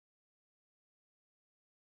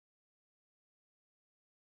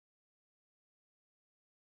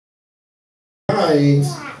Tonight,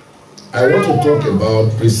 I want to talk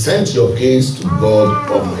about present your case to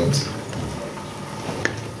God Almighty.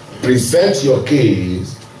 Present your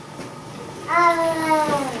case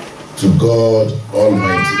to God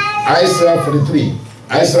Almighty. Isaiah 43,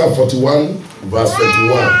 Isaiah 41, verse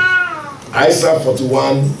 21. Isaiah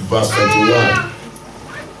 41, verse 21.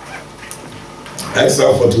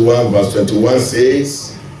 Isaiah 41, verse 21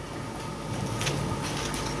 says,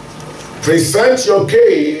 present your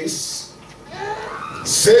case,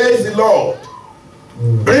 says the Lord,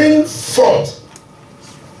 bring forth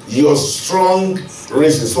your strong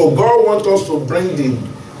reason. So God wants us to bring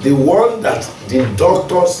the one that the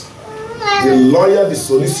doctors, the lawyer, the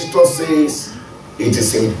solicitor says it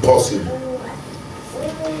is impossible.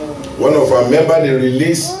 One of our members, they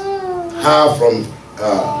released her from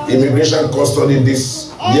immigration custody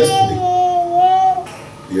this yesterday.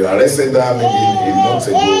 They arrested her maybe a month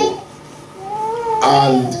ago.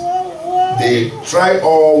 And they tried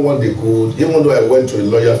all what they could, even though I went to a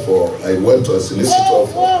lawyer I went to a solicitor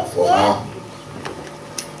for her.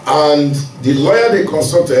 And the lawyer they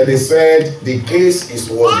consulted, they said the case is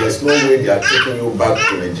what there's no way they are taking you back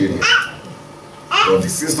to Nigeria. But the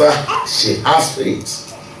sister, she has faith.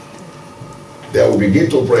 They will begin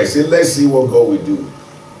to pray. Say, let's see what God will do.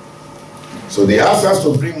 So they asked us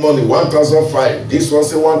to bring money, 1,500. This one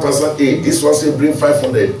say 1,008. This one say bring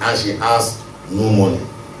 500. And she has no money.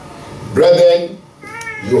 Brethren,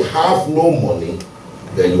 you have no money,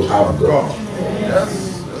 then you have God.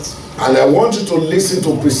 Yes. And I want you to listen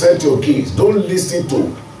to present your case. Don't listen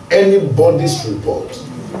to anybody's report.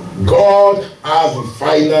 God has the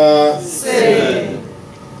final say.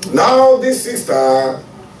 Now this sister,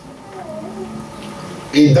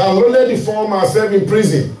 he downloaded the form herself in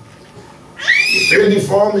prison. He filled the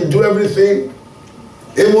form, he do everything.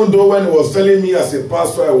 Even though when he was telling me as a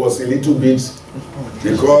pastor, I was a little bit,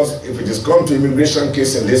 because if it is come to immigration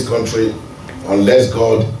case in this country, unless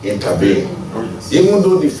God intervene, even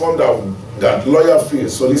though the form that lawyer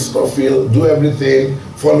feels, solicitor feel, do everything,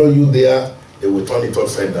 follow you there, they will turn it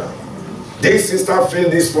upside down. This sister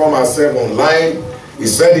filled this form herself online. He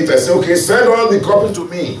said it. I said, okay, send all the copy to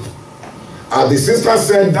me. And the sister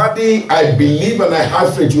said, Daddy, I believe and I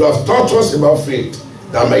have faith. You have taught us about faith,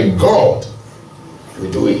 that my God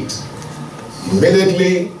will do it.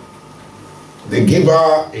 Immediately, they give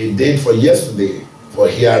her a date for yesterday for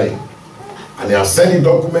hearing. And they have sent the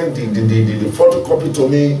document, the photocopy to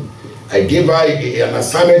me. I gave her an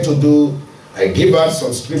assignment to do. I gave her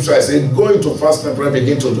some scripture. I said, go into fast and prayer,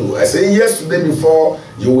 begin to do. I said, yesterday before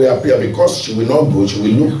you will appear, because she will not go, she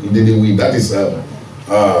will look, that is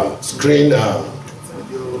screen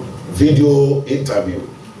video interview.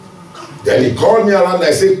 Then he called me around.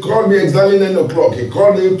 I said, call me exactly 9 o'clock. He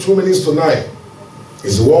called me 2 minutes to 9.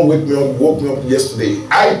 He's the one woke me up yesterday.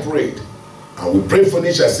 I prayed. And we prayed for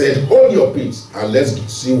this. I said, hold your peace and let's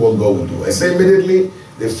see what God will do. I said immediately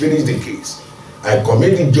they finished the case. I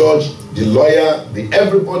commit the judge, the lawyer,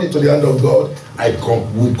 everybody to the hand of God.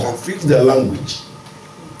 We conflict their language.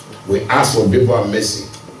 We ask for favor and mercy.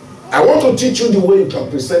 I want to teach you the way you can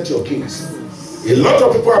present your case. A lot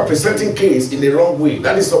of people are presenting case in the wrong way.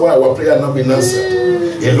 That is why our prayer has not been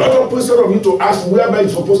answered. A lot of people, instead of you to ask, whereby you're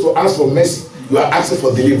supposed to ask for mercy, you are asking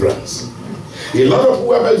for deliverance. A lot of people,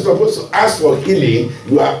 whereby you're supposed to ask for healing,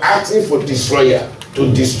 you are asking for destroyer,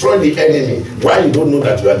 to destroy the enemy, while you don't know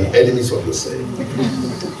that you are the enemies of yourself.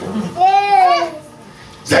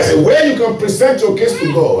 There's a way you can present your case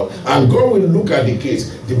to God, and God will look at the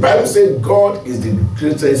case. The Bible says God is the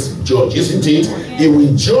greatest judge, isn't it? He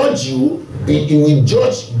will judge you. He will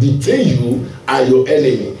judge between you and your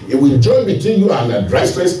enemy. He will judge between you and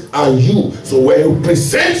adversaries and you. So when you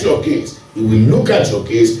present your case, he will look at your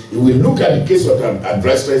case. He will look at the case of the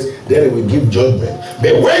adversaries. Then he will give judgment.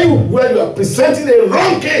 But when you are presenting a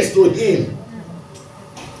wrong case to him,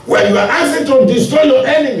 when you are asking to destroy your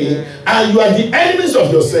enemy and you are the enemies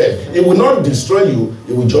of yourself, it will not destroy you.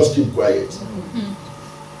 It will just keep quiet.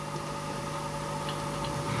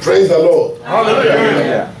 Praise the Lord.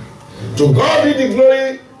 Hallelujah. To God be the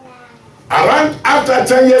glory. Around after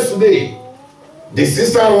 10 years today, the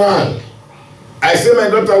sister rang. I said, my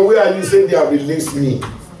daughter, where are you? Saying they have released me.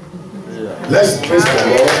 Let's praise the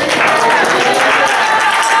Lord.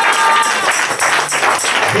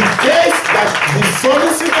 The case that the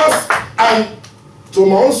solicitors, and to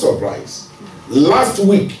my own surprise, last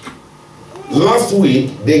week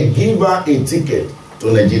they gave her a ticket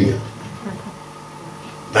to Nigeria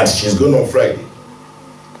that she's going on Friday.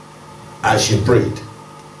 And she prayed.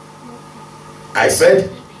 I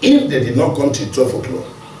said, if they did not come till 12 o'clock,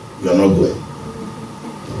 you are not going.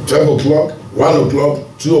 12 o'clock, 1 o'clock,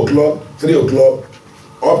 2 o'clock, 3 o'clock,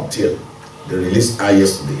 up till They released her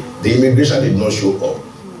yesterday. The immigration did not show up.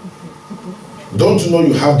 Don't you know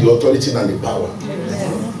you have the authority and the power?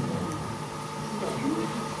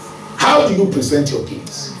 How do you present your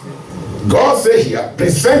case? God said here,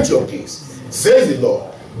 present your case, says the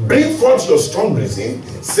Lord. Bring forth your strong reason,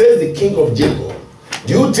 says the King of Jacob.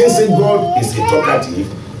 Do you think that God is a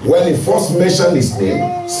talkative? When he first mentioned his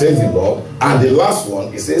name, says the Lord, and the last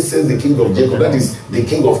one, he says the King of Jacob, that is the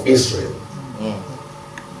King of Israel.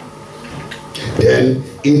 Then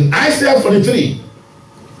in Isaiah 43,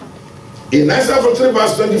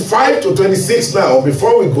 verse 25 to 26 now,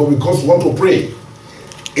 before we go, because we want to pray,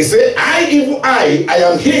 he said, I, even I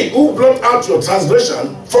am he who blot out your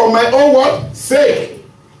transgression for my own what? Sake.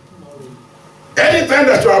 Anytime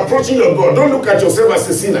that you are approaching your God, don't look at yourself as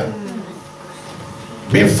a sinner.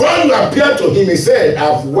 Before you appear to him, he said,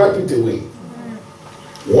 I've wiped it away.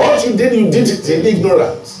 What you did it in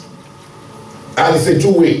ignorance. And it's in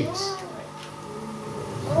two ways.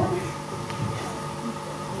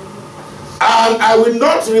 And I will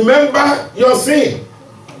not remember your sin.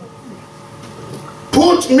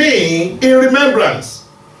 Put me in remembrance.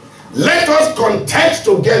 Let us contend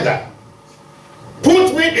together.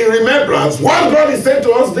 Put me in remembrance. What God is saying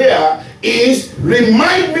to us there is,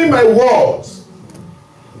 remind me my words.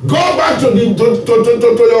 Go back to your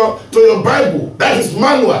Bible. That is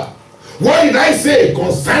manual. What did I say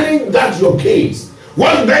concerning that your case?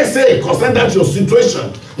 What did I say concerning that your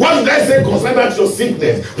situation? What did I say concerning that your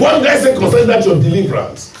sickness? What did I say concerning that your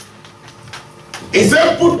deliverance? He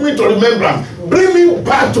said, put me to remembrance. Bring me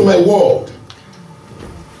back to my word.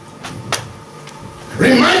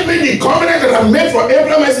 Remind me the covenant that I made for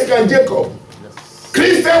Abraham, Isaac, and Jacob. Yes.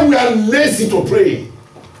 Christians, we are lazy to pray.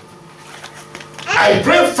 I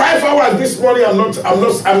prayed 5 hours this morning. I'm not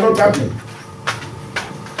happy.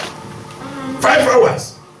 5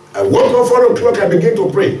 hours. I woke up 4 o'clock. I began to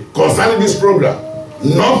pray concerning this program.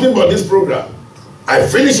 Nothing but this program. I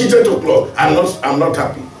finished it 8 o'clock. I'm not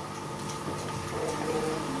happy.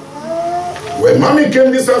 When mommy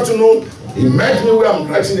came this afternoon, he met me where I'm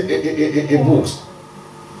writing a book.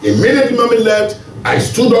 Immediately mommy left, I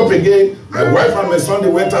stood up again. My wife and my son, they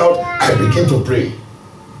went out. I began to pray.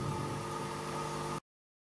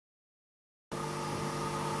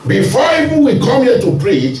 Before even we come here to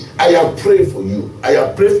preach, I have prayed for you. I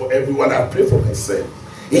have prayed for everyone. I have prayed for myself.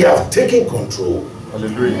 He has taken control.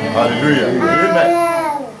 Hallelujah. Hallelujah.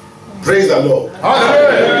 Amen. Praise the Lord.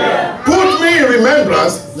 Hallelujah. Put me in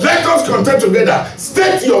remembrance. Let us contend together.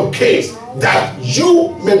 State your case that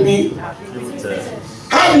you may be.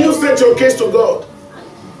 How do you state your case to God?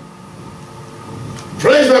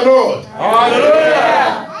 Praise the Lord.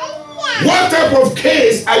 Hallelujah. What type of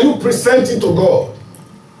case are you presenting to God?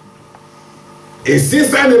 A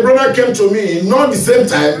sister and a brother came to me, not the same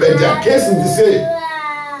time, but their case is the same.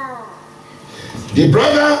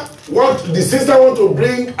 The sister want to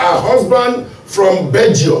bring her husband from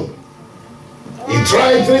Belgium. He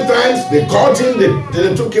tried 3 times, they caught him,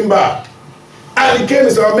 they took him back. And he came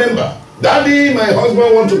as our member. Daddy, my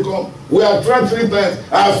husband want to come. We have tried 3 times.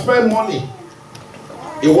 I have spent money.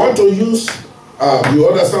 He want to use, you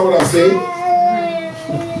understand what I'm saying?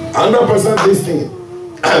 100% this thing.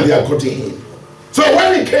 And they are cutting him. So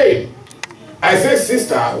when he came, I said,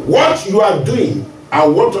 sister, what you are doing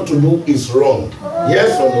and what you to do is wrong.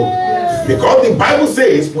 Yes or no? Yes. Because the Bible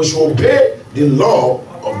says we should obey the law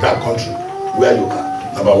of that country where you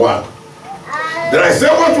are. Number 1. Then I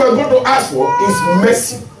said, what we are going to ask for is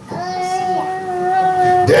mercy.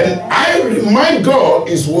 Then I remind God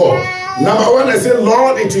his word. Number 1, I said,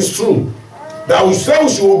 Lord, it is true that we say we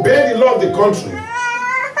should obey the law of the country.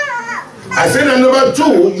 I said, and number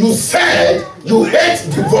 2, you said you hate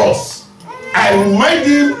divorce. I remind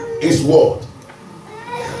him his word.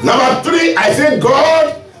 Number 3, I said,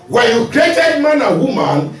 God, when you created man and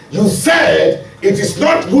woman, you said it is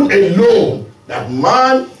not good alone that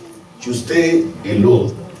man should stay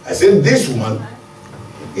alone. I said, this woman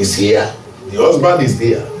is here. The husband is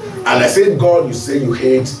there. And I said, God, you say you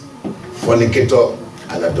hate fornicator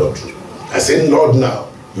and adultery. I said, Lord, now,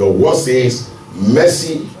 your word says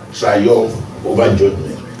mercy triumph over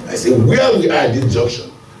judgment. I say, where we are at this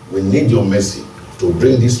junction, we need your mercy to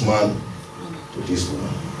bring this man to this woman.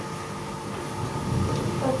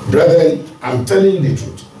 Brethren, I'm telling you the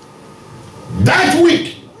truth. That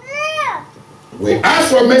week, we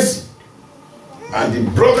asked for mercy, and the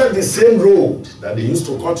brother, the same road that they used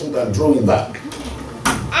to cut him and throw him back, he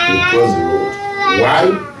crossed the road. Why?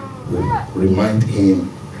 We remind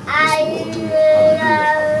him his word.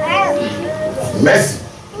 Mercy.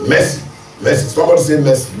 Mercy. Mercy. Somebody say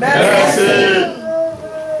mercy. Mercy.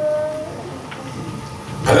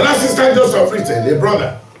 Another sister just of written, a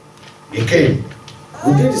brother. He came.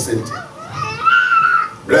 We did the same thing.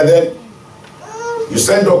 Brethren, you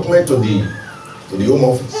send document to the home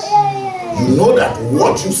office. You know that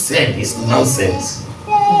what you said is nonsense.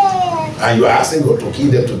 And you are asking God to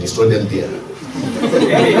kill them, to destroy them there.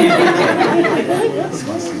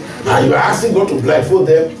 And you are asking God to blindfold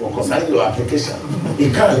them for concerning your application.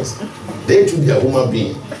 He can't. They too be a human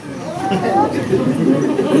being.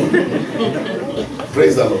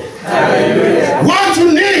 Praise the Lord. Hallelujah. What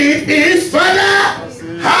you need is, Father,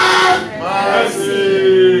 have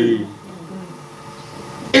mercy.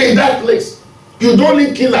 In that place, you don't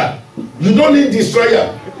need killer. You don't need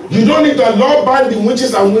destroyer. You don't need the law binding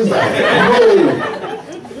witches and wizards. No.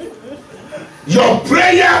 Your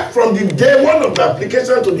prayer from the day one of the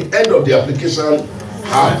application to the end of the application,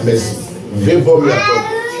 have mercy. Favor me upon me.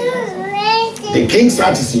 The king's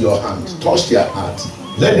heart is in your hand. Touch their heart.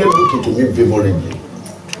 Let them look into me favorably.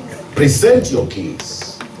 Present your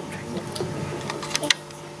case.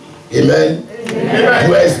 Amen. Amen.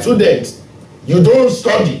 You are a student. You don't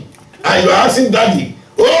study. And you are asking daddy,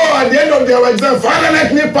 oh, at the end of their exam, Father,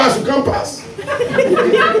 let me pass. You can't pass.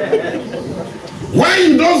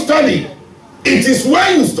 When you don't study, it is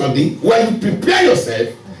when you study, when you prepare yourself,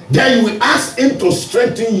 then you will ask him to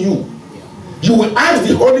strengthen you. You will ask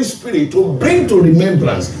the Holy Spirit to bring to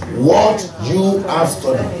remembrance what you have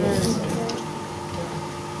studied.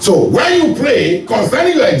 So when you pray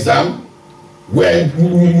concerning your exam, when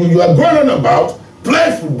you are going on about,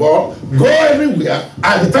 play football, go everywhere,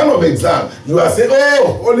 at the time of exam, you are saying,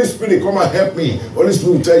 oh, Holy Spirit, come and help me. Holy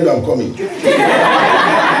Spirit will tell you I'm coming.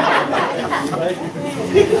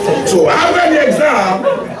 So after the exam,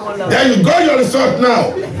 then you got your result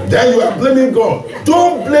now. Then you are blaming God.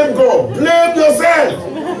 Don't blame God. Blame yourself.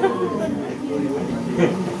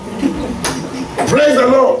 Praise the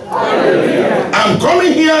Lord. Hallelujah. I'm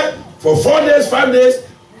coming here for 4 days, 5 days.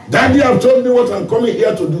 Daddy have told me what I'm coming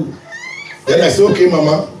here to do. Then I say, okay,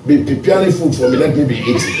 Mama, be preparing food for me. Let me be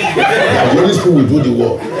eating. And the Holy Spirit will do the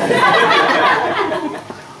work.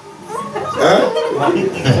 Huh?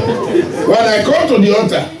 When I come to the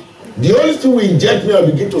altar, the Holy Spirit will inject me and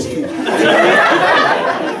begin to speak.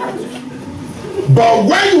 But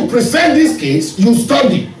when you present this case, you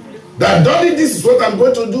study. That Daddy, this is what I'm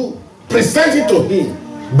going to do. Present it to him.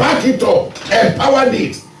 Back it up. Empower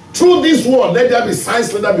it. Through this word, let there be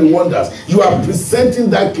signs, let there be wonders. You are presenting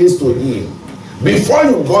that case to him. Before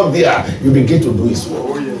you got there, you begin to do his work.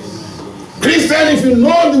 Oh, yes. Christian, if you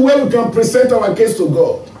know the way we can present our case to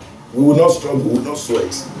God, we will not struggle, we will not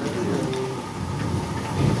sweat.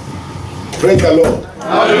 Praise the Lord.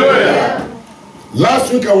 Hallelujah.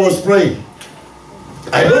 Last week I was praying.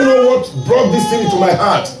 I don't know what brought this thing into my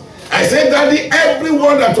heart. I said, Daddy,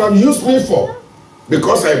 everyone that you have used me for,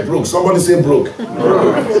 because I broke. Somebody say broke. You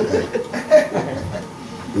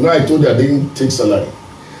know, I told you I didn't take salary.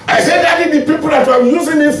 I said, Daddy, the people that you are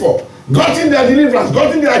using me for, gotten their deliverance,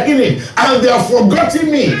 gotten their healing, and they are forgotten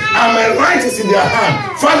me, and my right is in their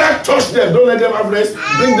hand. Father, touch them. Don't let them have rest.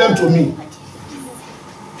 Bring them to me.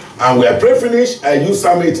 And we are praying finished. I used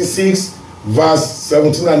Psalm 86, verse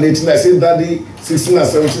 17 and 18. I said, Daddy, 16 and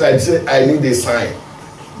 17, I said, I need a sign.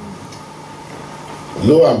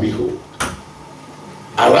 Lo and behold,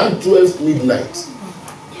 around 12 midnight,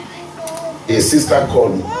 a sister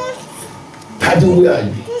called me. Daddy, where are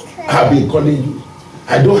you? I've been calling you.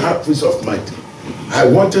 I don't have peace of mind. I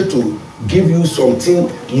wanted to give you something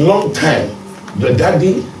long time. But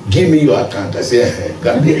Daddy, give me your account. I said,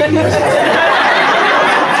 Daddy,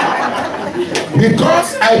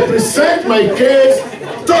 because I present my case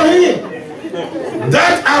to him.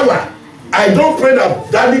 That hour, I don't pray that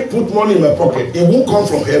Daddy put money in my pocket. It won't come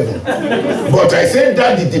from heaven. But I said,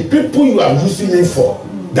 Daddy, the people you are using me for,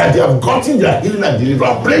 that they have gotten their healing and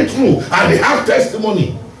deliverance, breakthrough, and they have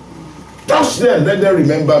testimony. Touch them, let them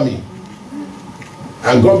remember me.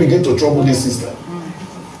 And God began to trouble this sister.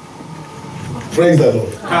 Praise the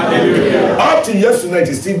Lord. Hallelujah. Up to yesterday,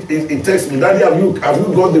 he texts me, Daddy, have you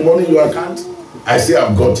got the money in your account? I say,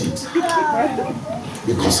 I've got it.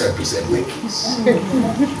 Because I present my case.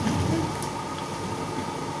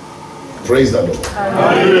 Praise the Lord.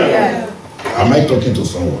 Hallelujah. Am I talking to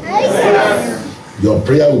someone? Yes. Your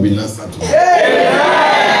prayer will be answered today.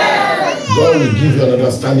 Yes. God will give you an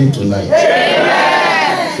understanding tonight.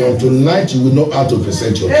 Yes. From tonight, you will know how to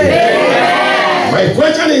present your case. Yes. My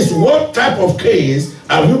question is, what type of case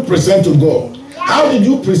have you present to God? How did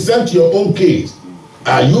you present your own case?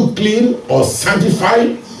 Are you clean or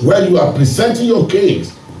sanctified when you are presenting your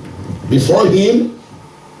case before him?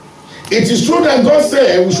 It is true that God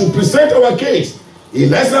said we should present our case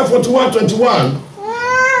in Isaiah 41:21.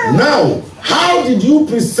 Now, how did you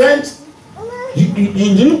present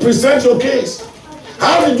You present your case.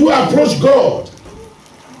 How did you approach God?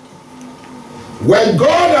 When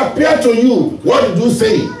God appeared to you, what did you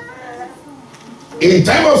say? In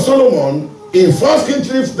time of Solomon, in 1 Kings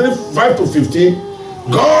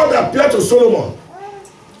 3:5-15, God appeared to Solomon.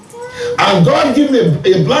 And God gave him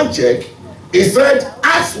a blank check. He said,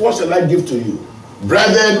 ask what shall I give to you?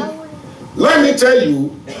 Brethren, let me tell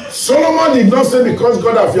you, Solomon did not say because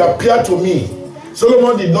God have appeared to me.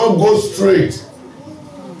 Solomon did not go straight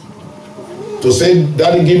to say,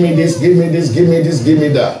 Daddy, give me this, give me this, give me this, give me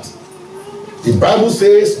that. The Bible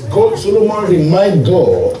says, God, Solomon remind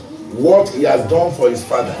God what he has done for his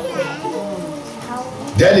father.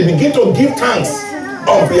 Then he began to give thanks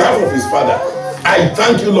on behalf of his father. I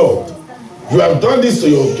thank you, Lord. You have done this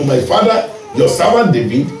to my father, your servant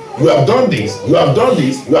David. You have done this, you have done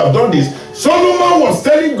this, you have done this. Solomon was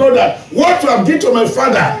telling God that what you have done to my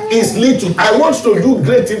father is little. I want you to do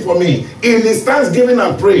great things for me in his thanksgiving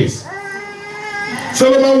and praise.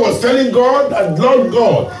 Solomon was telling God that, Lord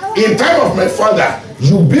God, in time of my father,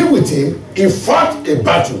 you be with him. He fought a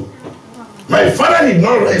battle. My father did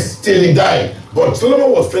not rest till he died. But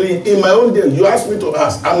Solomon was telling, in my own day, you asked me to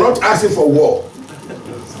ask. I'm not asking for war.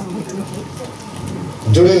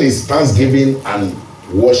 During his thanksgiving and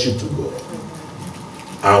worship to God.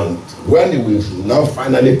 And when he will now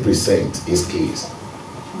finally present his case,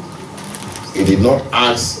 he did not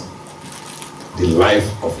ask the life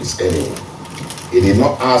of his enemy. He did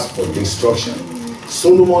not ask for destruction.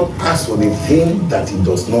 Solomon asked for the thing that he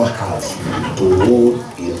does not have to rule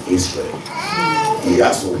in Israel. He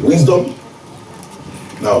asked for wisdom.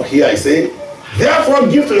 Now here I say, therefore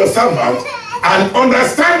give to your servant an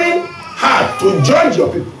understanding heart to judge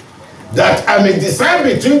your people, that I may decide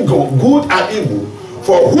between good and evil.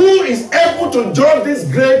 For who is able to judge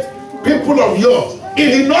these great people of yours? He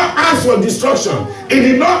did not ask for destruction. He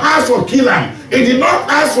did not ask for killing. He did not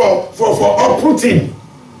ask for uprooting.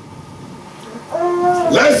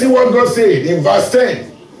 Let's see what God said in verse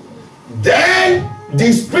 10. Then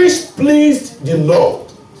the speech pleased the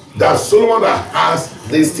Lord, that Solomon had asked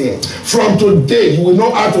this thing. From today, you will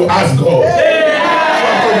know how to ask God.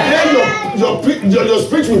 From today, your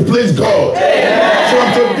speech will please God.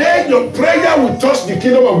 From today, your prayer will touch the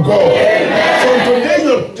kingdom of God. From today,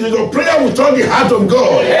 your prayer will touch the heart of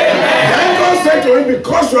God. Then God said to him,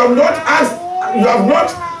 because you have not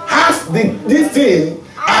asked this thing,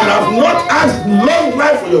 and have not asked long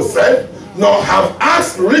life for yourself, nor have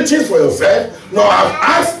asked riches for yourself, nor have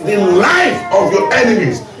asked the life of your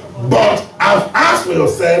enemies, but have asked for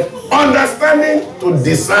yourself understanding to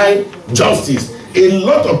decide justice. A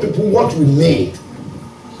lot of people, what we need,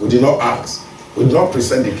 we did not ask. We did not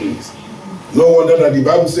present the case. No wonder that the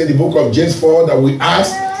Bible said in the book of James 4 that we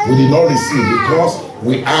asked, we did not receive, because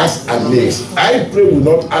we asked and missed. I pray we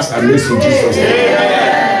will not ask and miss in Jesus' name.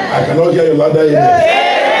 I cannot hear your louder amen.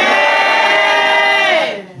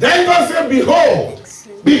 Then God said, behold,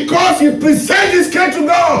 because he present his case to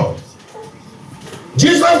God.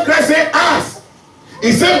 Jesus Christ said, ask.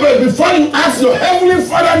 He said, but before you ask, your heavenly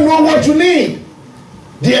Father know what you need.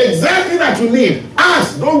 The exact thing that you need.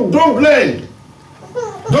 Ask, don't blame.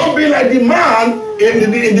 Don't be like the man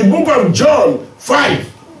in the book of John 5,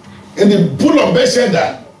 in the pool of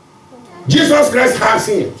Bethesda. Jesus Christ asked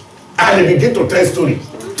him, and he began to tell story.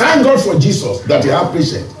 Thank God for Jesus that he had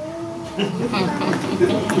patience.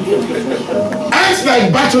 Ask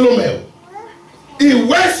like Bartholomew. He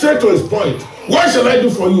went straight to his point. What shall I do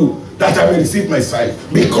for you that I may receive my sight?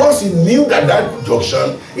 Because he knew that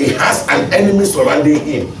junction, he has an enemy surrounding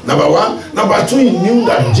him. Number one. Number two, he knew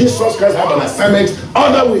that Jesus Christ had an assignment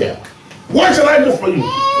otherwhere. What shall I do for you?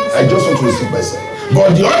 I just want to receive my sight.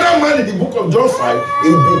 But the other man in the book of John 5, he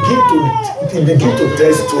began to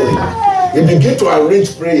tell story. He began to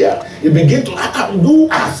arrange prayer. He began to who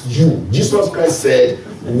asked you? Jesus Christ said,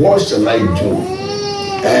 what shall I do?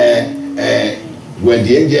 When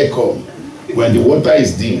the angel comes, when the water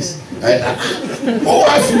is this. Who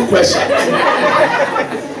asked you questions?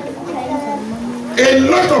 A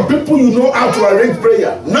lot of people, you know how to arrange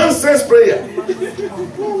prayer. Nonsense prayer.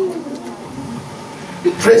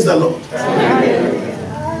 Praise the Lord.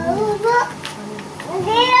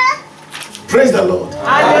 Praise the Lord.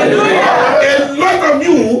 Hallelujah. A lot of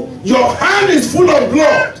you, your hand is full of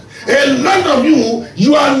blood. A lot of you,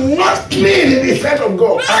 you are not clean in the sight of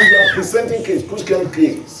God. And you are presenting case, Christian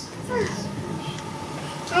case.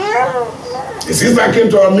 The sister came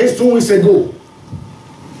to our midst 2 weeks ago.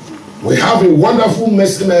 We have a wonderful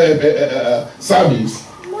service.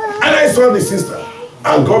 And I saw the sister.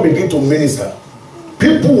 And God began to minister.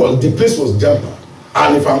 The place was jammed.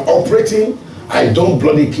 And if I'm operating, I don't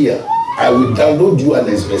bloody care. I will download you and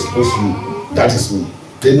expose you. That is me.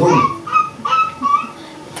 They know me.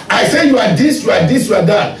 I say you are this, you are this, you are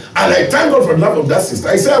that. And I thank God for the love of that sister.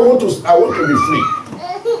 I say I want to be free.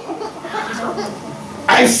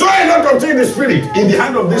 I saw a lot of things in the spirit in the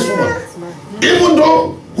hand of this woman. Even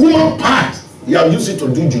though human part, you have used it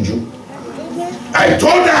to do juju. I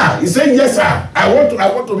told her, he said, yes, sir, I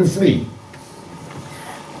want to be free.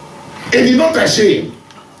 And he not ashamed.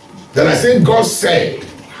 Then I said, God said,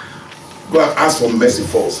 go and ask for mercy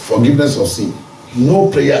first, forgiveness of sin. No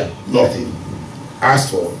prayer, nothing. Ask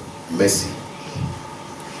for mercy.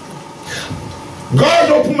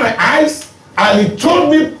 God opened my eyes and he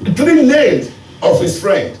told me 3 names of his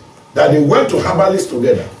friend that they went to herbalists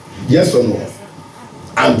together. Yes or no?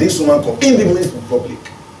 And this woman come in the midst of public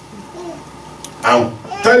and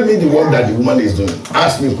tell me the work that the woman is doing.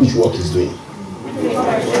 Ask me which work he's doing.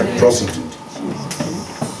 Prostitute.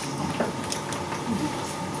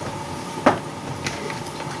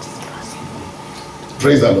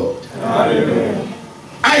 Praise the Lord. Amen.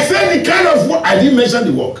 I said the kind of work, I didn't mention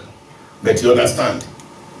the work, but you understand.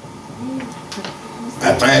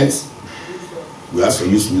 At times, we ask for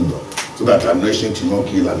use wisdom so that our nation to not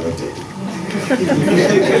kill and not dead.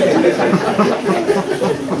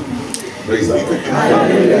 Praise the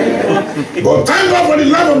Lord. But thank God for the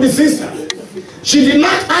love of the sister. She did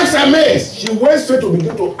not ask her mess. She went straight to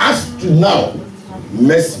begin to ask to now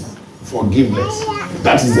mercy, forgiveness.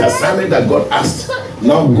 That is the assignment that God asked.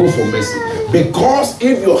 Now go for mercy. Because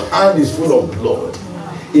if your hand is full of blood,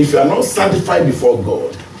 if you are not sanctified before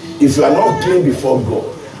God, if you are not clean before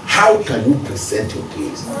God, how can you present your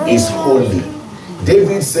case? It's holy.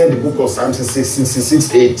 David said in the book of Psalm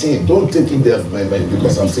 66:18. Don't take it there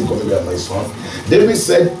because I'm still coming with my son. David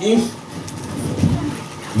said, he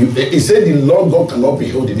said the Lord God cannot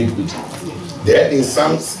behold iniquity. Then in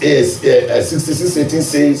Psalm 66:18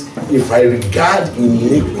 says, if I regard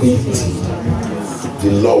iniquity,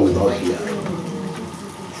 the Lord will not hear.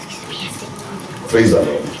 Praise the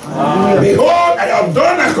Lord. Behold, I have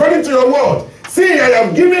done according to your word. See, I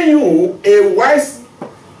have given you a wise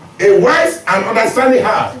and understanding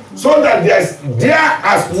heart, so that there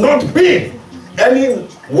has not been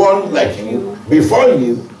anyone like you before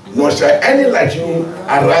you, nor shall any like you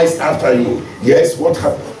arise after you. Yes, what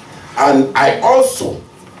happened? And I also,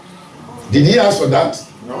 did he answer that?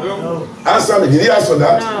 No. Answer me, did he answer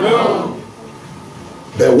that? No.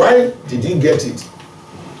 But why did he get it?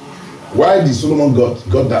 Why did Solomon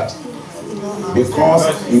got that?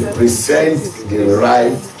 Because he presents the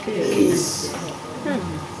right case.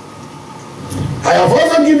 I have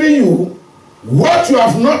also given you what you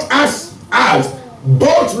have not asked,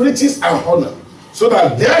 both riches and honor, so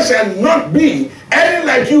that there shall not be any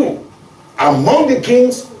like you among the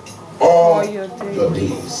kings all your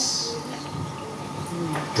days.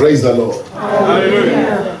 Praise the Lord.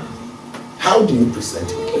 Hallelujah. How do you present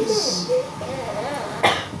your case?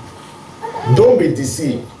 Don't be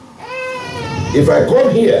deceived. If I come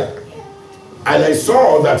here and I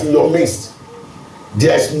saw that in your midst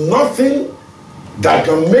there's nothing that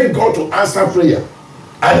can make God to answer prayer,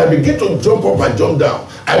 and I begin to jump up and jump down,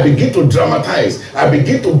 I begin to dramatize, I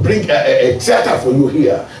begin to bring a theater for you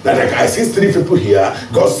here, that I see 3 people here,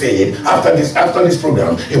 God said, after this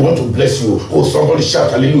program, he want to bless you. Oh, somebody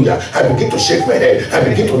shout hallelujah. I begin to shake my head, I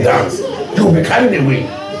begin to dance. You'll be carried away.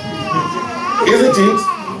 Isn't it?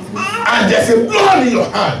 And there's a blood in your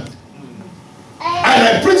hand. And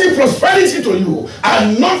I preach prosperity to you,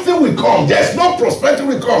 and nothing will come. There's no prosperity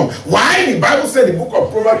will come. Why? The Bible said in the book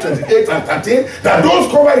of Proverbs 28:13 that those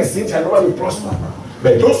covered in sin shall never be prospered,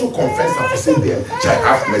 but those who confess and forsake them shall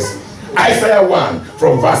have mercy. Isaiah 1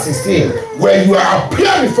 from verse 16. When you are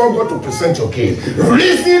appear before God to present your case,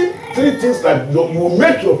 reason 3 things that you will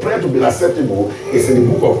make your prayer to be acceptable is in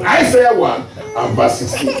the book of Isaiah 1 and verse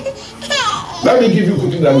 16. Let me give you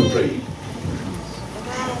quickly that we pray.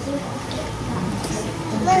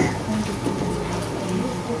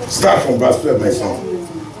 Start from verse 12, my son.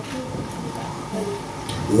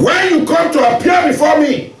 When you come to appear before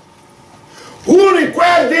me, who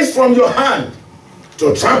required this from your hand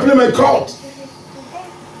to trample my court?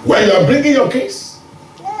 When you are bringing your case,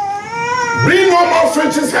 bring no more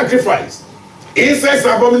flinching sacrifice, incense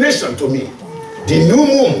abomination to me. The new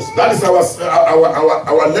moons, that is our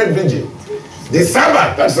night vigil. The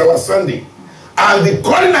Sabbath, that is our Sunday. And the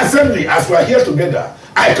calling assembly, as we are here together,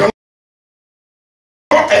 I cannot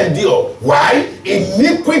endure. Why?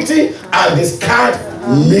 Iniquity and discard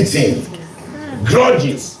meeting,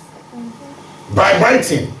 grudges,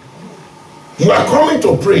 backbiting. You are coming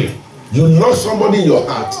to pray. You lost somebody in your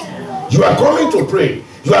heart. You are coming to pray.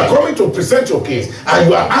 You are coming to present your case, and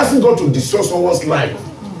you are asking God to destroy someone's life.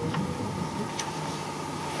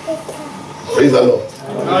 Praise the Lord.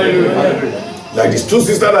 Like these two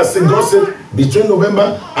sisters that said, God said, between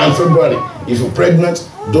November and February, if you're pregnant,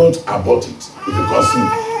 don't abort it. If you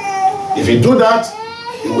conceive. If you do that,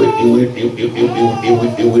 it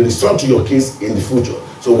will restore to your case in the future.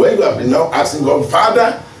 So when you have been now asking God,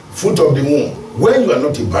 Father, fruit of the womb, when you are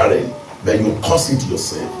not barren, then you cause it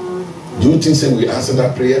yourself. Do you think we answer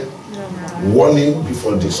that prayer? Warning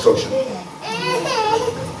before destruction.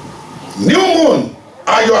 New moon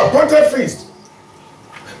are your appointed feast.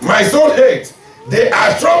 My soul hates. They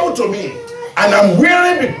are trouble to me, and I'm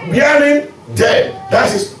bearing dead.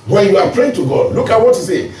 That is when you are praying to God. Look at what he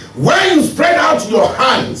says. When you spread out your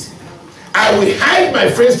hands, I will hide my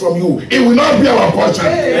face from you. It will not be our portion.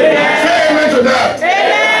 Say amen to that.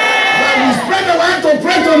 When we spread our hands to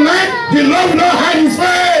pray tonight, the Lord will not hide his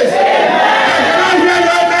face. I cannot hear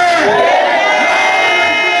your name.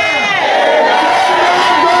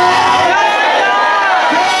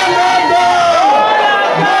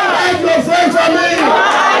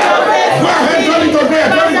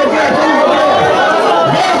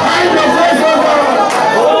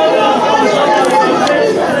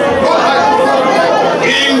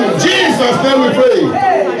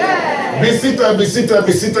 Be seated, be seated,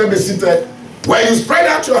 be seated, be seated. When you spread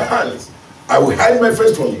out your hands, I will hide my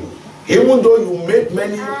face from you. Even though you make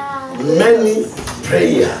many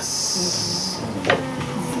prayers.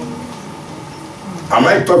 Am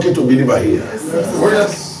I talking to believer here?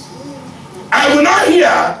 Yes. I will not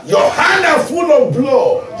hear your hand are full of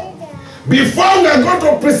blood. Before we are going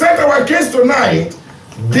to present our case tonight,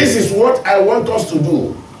 this is what I want us to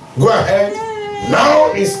do. Go ahead.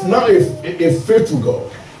 Now is now a faithful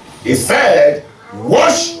God. He said,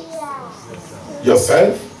 wash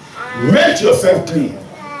yourself, make yourself clean,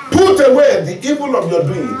 put away the evil of your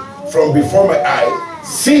doing from before my eye,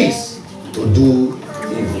 cease to do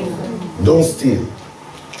evil. Don't steal.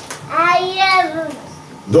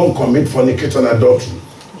 Don't commit fornication and adultery.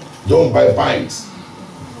 Don't buy bikes.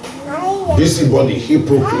 Busybody,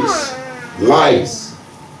 hypocrites, lies.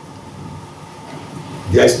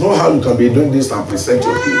 There is no how you can be doing this and present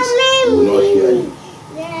your case. He will not hear you.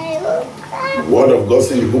 The word of God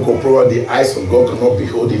says in the book of Proverbs, the eyes of God cannot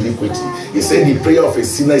behold iniquity. He said the prayer of a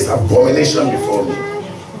sinner is abomination before me.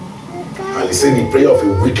 And he said the prayer of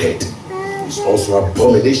a wicked is also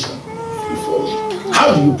abomination before me.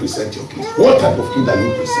 How do you present your case? What type of case are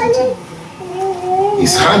you presenting?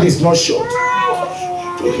 His hand is not short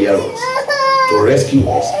to hear us, to rescue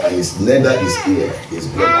us, and it's neither his ear, his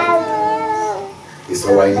blood. It's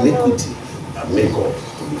our iniquity that make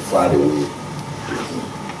us to be far away.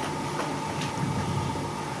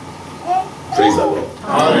 Praise the Lord.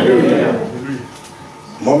 Hallelujah.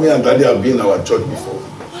 Mommy and daddy have been in our church before.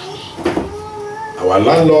 Our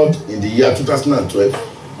landlord in the year 2012,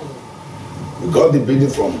 we got the building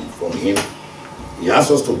from him. He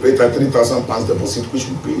asked us to pay £3,000 deposit, which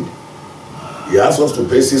we paid. He asked us to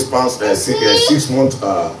pay £6 months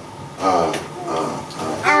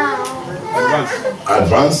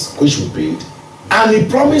advance, which we paid. And he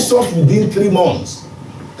promised us within 3 months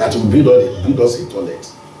that he would build us a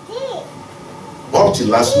toilet. Up till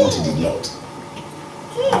last month, he did not.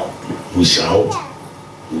 We shout.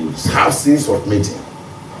 We have scenes of meeting.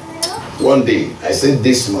 One day, I said,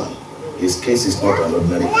 this man, his case is not an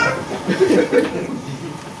ordinary man.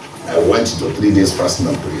 I went to 3 days fasting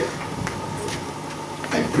and prayer.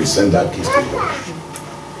 I present that case to God.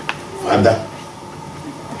 Father,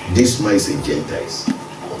 this man is a Gentile.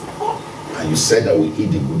 And you said that we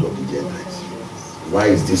eat the good of the Gentiles. Why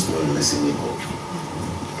is this one messing me up?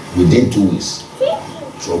 Within 2 weeks,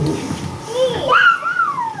 trouble him.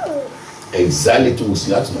 Exactly 2 weeks,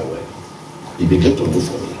 that's my wife. He began to look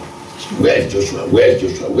for me. Where is Joshua? Where is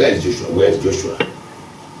Joshua? Where is Joshua? Where is Joshua?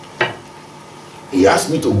 He asked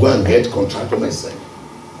me to go and get contract on my side.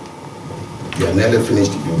 We are nearly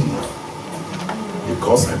finished the building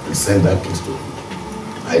because I present that case to him.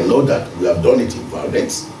 I know that we have done it in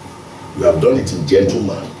violence. We have done it in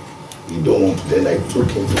gentleman. You don't want to. Then I took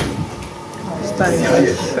him to him.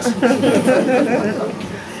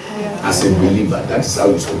 As a believer, that is how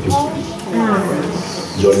you're supposed to be.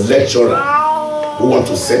 Your lecturer who want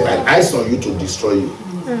to set an eyes on you to destroy you,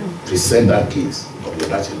 present that case of your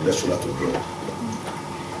lecturer to God.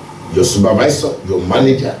 Your supervisor, your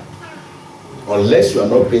manager, unless you are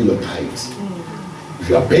not paying your tithes. If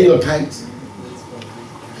you are paying your tithes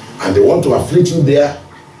and they want to afflict you there,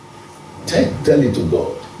 tell it to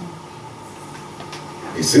God.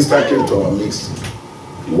 A sister came to our mix.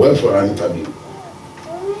 He went for an interview.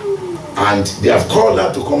 And they have called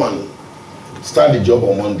her to come and start the job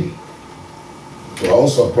on Monday. To our own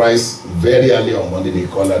surprise, very early on Monday, they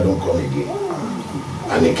called her, don't come again.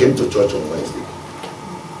 And he came to church on Wednesday.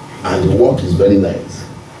 And the work is very nice.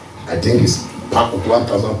 I think it's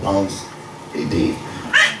 £1,000 a day.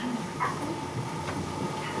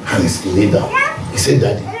 And he's laid down. He said,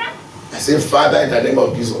 Daddy. I said, Father, in the name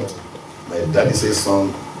of Jesus. My daddy said,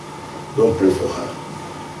 son, don't pray for her.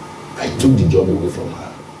 I took the job away from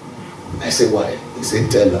her. I said, why? He said,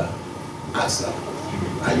 tell her, ask her,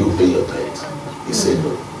 are you paying your tithe? He said,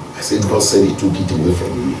 no. I said, God said he took it away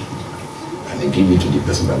from me. And he gave it to the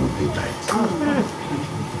person that will pay tithe.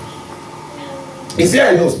 He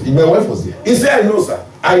said, I know. My wife was there. He said, I know, sir.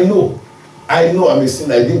 I know I'm a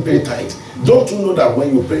sinner. I didn't pay tithe. Don't you know that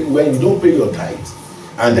when you don't pay your tithe,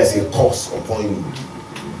 and there's a curse upon you,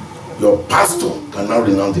 your pastor cannot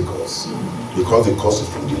renounce the curse, because the curse is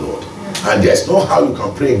from the Lord. And there's no how you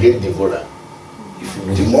can pray against devourer.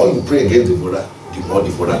 The more you pray against devourer, the more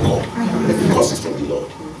devourer comes. The curse is from the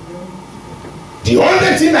Lord. The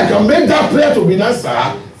only thing that can make that prayer to be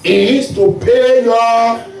answered is to pay your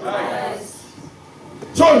tithe.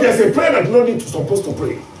 So there's a prayer that you're not supposed to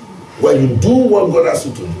pray. When you do what God asks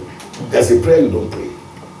you to do, there's a prayer you don't pray.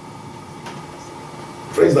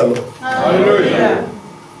 Praise the Lord. Hallelujah.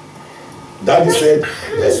 Daddy said,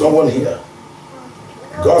 there's someone here.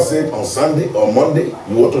 God said on Sunday or Monday,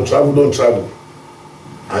 you want to travel, don't travel.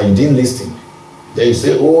 And you didn't listen. Then you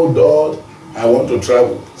say, oh Lord, I want to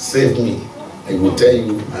travel, save me. And he will tell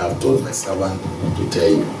you, I have told my servant to tell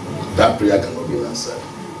you. That prayer cannot be answered.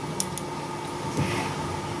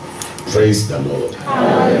 Praise the Lord.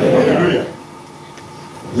 Hallelujah.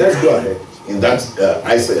 Let's go ahead. In that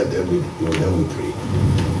Isaiah, then we pray.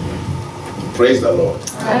 Praise the Lord.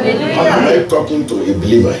 Hallelujah. Am I talking to a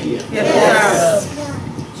believer here? Yes.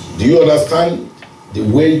 Do you understand the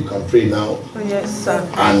way you can pray now? Yes,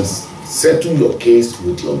 sir. And settle your case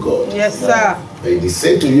with your God? Yes, sir. They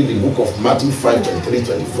say to you in the book of Matthew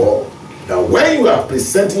 5:23-24 that when you are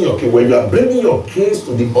presenting your case, when you are bringing your case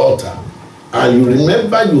to the altar, and you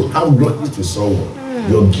remember you have brought it to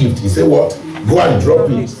someone, your gift, he said what? Go and drop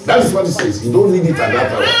it. That is what he says. You don't need it at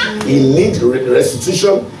that hour. You need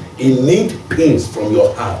restitution. You need pains from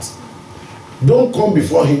your heart. Don't come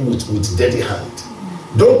before him with dirty hand.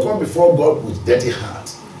 Don't come before God with dirty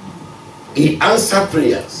heart. He answers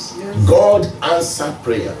prayers. God answers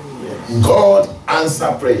prayer. God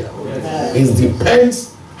answers prayer. It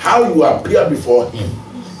depends how you appear before him.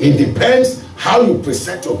 It depends how you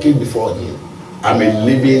present your case before him. I'm a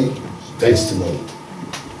living testimony.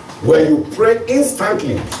 When you pray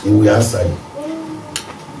instantly, he will answer you.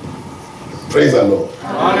 Praise the Lord.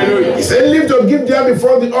 Hallelujah. He said, leave your gift there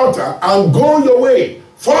before the altar and go your way.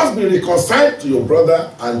 First be reconciled to your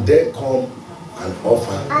brother and then come and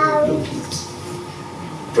offer your gift.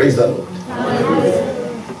 Praise the Lord. Hallelujah.